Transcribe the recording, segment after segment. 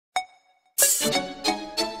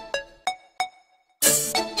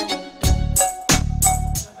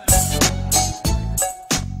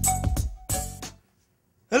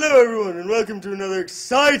welcome to another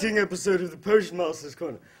exciting episode of the Potion Master's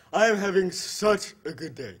Corner. I am having such a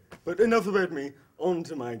good day. But enough about me, on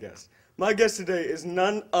to my guest. My guest today is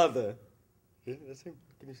none other... Yeah, that's him.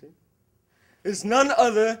 Can you see him? It's none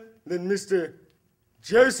other than Mr.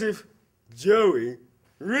 Joseph Joey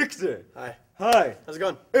Richter. Hi. Hi. How's it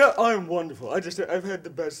going? Yeah, I'm wonderful. I've had the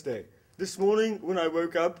best day. This morning when I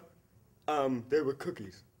woke up, there were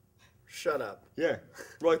cookies. Shut up. Yeah,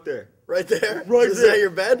 right there. Right there? Right Is there. that your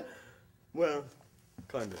bed? Well,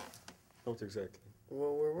 kind of. Not exactly.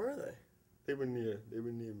 Well, where were they? They were near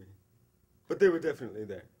me. But they were definitely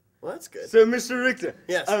there. Well, that's good. So, Mr. Richter.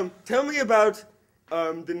 Yes. Tell me about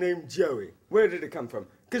the name Joey. Where did it come from?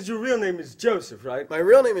 Because your real name is Joseph, right? My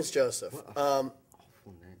real name is Joseph. Awful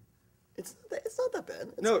name. It's not that bad.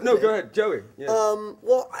 It's No, a good go name. ahead. Joey. Yeah.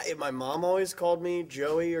 Well, my mom always called me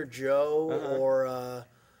Joey or Joe or,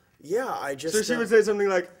 yeah, I just... So she would say something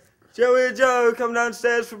like, Joey, Joe, come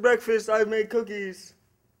downstairs for breakfast. I've made cookies.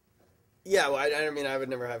 Yeah, well, I mean, I would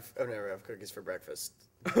never have cookies for breakfast.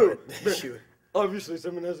 Oh, But she would... Obviously,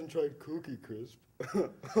 someone hasn't tried Cookie Crisp. I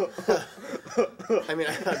mean,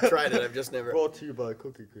 I've tried it. I've just never... Brought to you by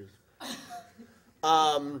Cookie Crisp.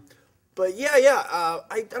 But yeah,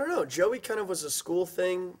 I don't know. Joey kind of was a school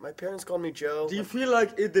thing. My parents called me Joe. Do you feel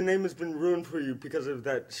like the name has been ruined for you because of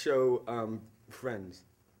that show, Friends?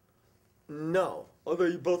 No. Although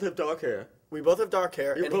you both have dark hair. We both have dark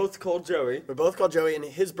hair. You're and both called Joey. We're both called Joey, and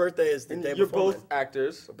his birthday is the And day you're before both mine.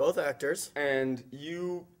 actors. We're both actors. And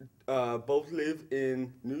you both live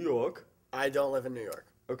in New York. I don't live in New York.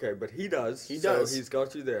 Okay, but he does. He so does. He's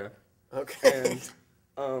got you there. Okay.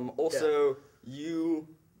 And also,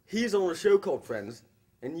 he's on a show called Friends,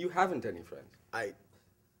 and you haven't any friends.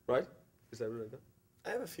 Right? Is that right? I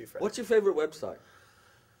have a few friends. What's your favorite website?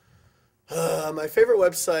 My favorite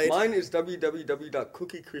website... Mine is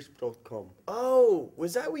www.cookiecrisp.com. Oh,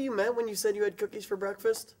 was that what you meant when you said you had cookies for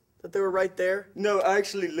breakfast? That they were right there? No, I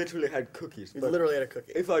actually literally had cookies. You but literally had a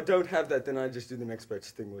cookie. if I don't have that, then I just do the next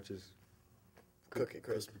best thing, which is... Cookie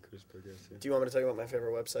Crisp. Cookie Crisp, I guess, yeah. Do you want me to tell you what my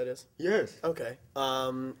favorite website is? Yes. Okay.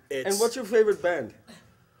 It's... And what's your favorite band?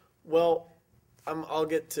 Well, I'll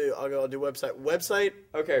do website. Website...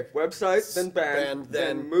 Okay, website, then band,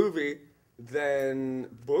 then then- movie, then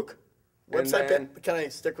book. and Website, then, can I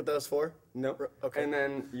stick with those four? No. Okay. And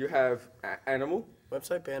then you have animal,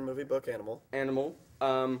 Website, band, movie, book, animal.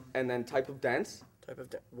 and then type of dance, Type of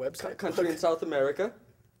website. country in South America.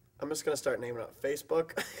 I'm just going to start naming out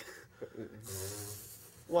Facebook.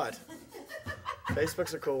 What?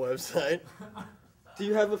 Facebook's a cool website. Do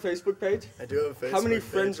you have a Facebook page? I do have a Facebook How many page.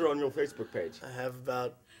 friends are on your Facebook page? I have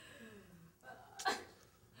about...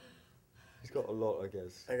 He's got a lot, I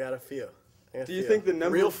guess. I got a few. Do you think the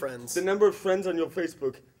number Real of, friends. the number of friends on your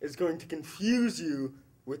Facebook is going to confuse you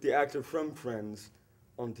with the actor from Friends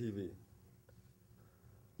on TV?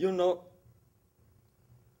 You're not...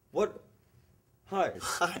 What? Hi.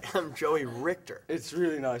 Hi, I'm Joey Richter. It's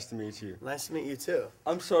really nice to meet you. Nice to meet you, too.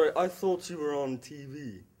 I'm sorry, I thought you were on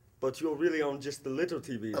TV, but you're really on just the little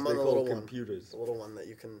TVs I'm they on the call little computers. one. The little one that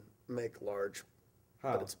you can make large,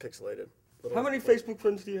 How? but it's pixelated. How many Facebook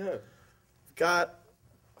friends do you have?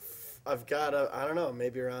 I've got, I don't know,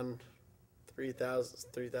 maybe around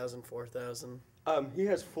 3,000, 4,000. He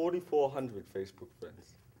has 4,400 Facebook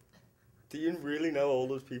friends. Do you really know all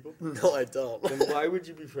those people? No, I don't. Then why would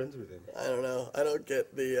you be friends with him? I don't know. I don't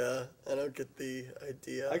get the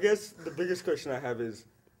idea. I guess the biggest question I have is,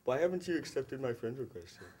 why haven't you accepted my friend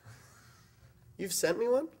request yet? You've sent me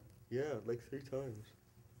one? Yeah, like 3 times.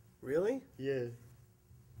 Really? Yeah.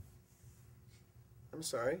 I'm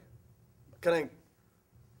sorry. Can I?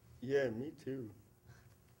 Yeah, me too.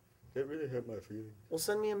 That really hurt my feelings. Well,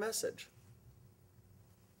 send me a message.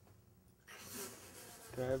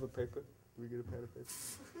 Can I have a paper? Can we get a pad of paper?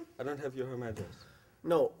 I don't have your home address.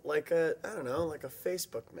 No, like a, I don't know, like a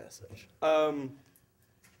Facebook message.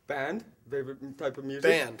 Band? Favorite type of music?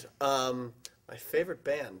 Band. My favorite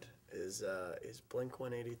band is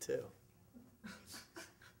Blink-182.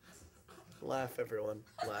 Laugh, everyone.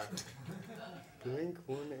 Laugh.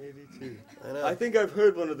 Blink-182. I know. I think I've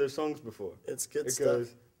heard one of their songs before. It's good It stuff.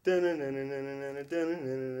 goes... No, not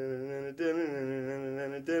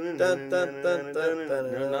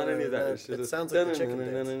any of that. It's just It sounds like the chicken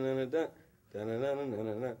dance.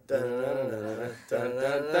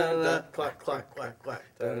 Clack, clack, clack, clack.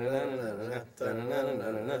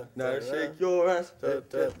 Now shake your ass.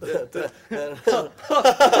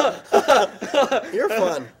 You're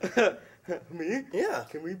fun. Me? Yeah.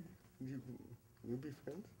 Can we be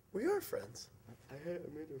friends? We are friends. I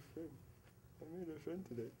made a friend. I made a friend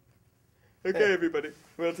today. Okay, everybody.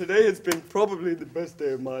 Well, today has been probably the best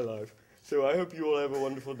day of my life. So I hope you all have a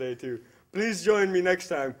wonderful day too. Please join me next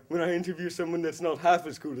time when I interview someone that's not half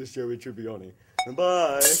as cool as Joey Tribbiani.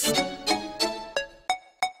 Bye.